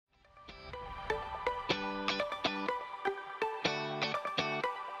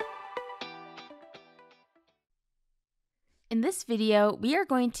In this video, we are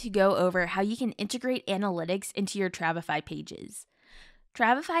going to go over how you can integrate analytics into your Travefy pages.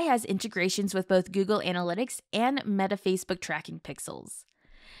 Travefy has integrations with both Google Analytics and Meta Facebook tracking pixels.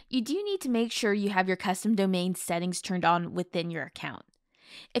 You do need to make sure you have your custom domain settings turned on within your account.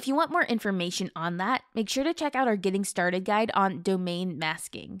 If you want more information on that, make sure to check out our Getting Started guide on domain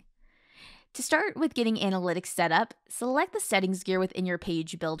masking. To start with getting analytics set up, select the settings gear within your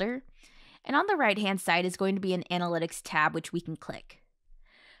page builder, and on the right-hand side is going to be an Analytics tab which we can click.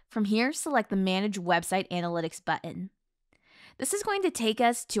 From here, select the Manage Website Analytics button. This is going to take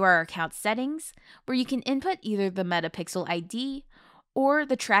us to our account settings, where you can input either the Metapixel ID or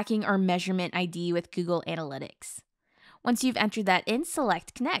the tracking or measurement ID with Google Analytics. Once you've entered that in,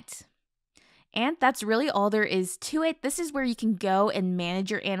 select Connect. And that's really all there is to it. This is where you can go and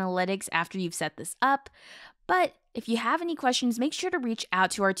manage your analytics after you've set this up. But if you have any questions, make sure to reach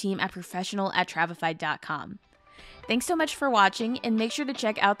out to our team at professional@travefy.com. Thanks so much for watching, and make sure to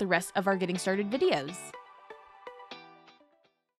check out the rest of our Getting Started videos.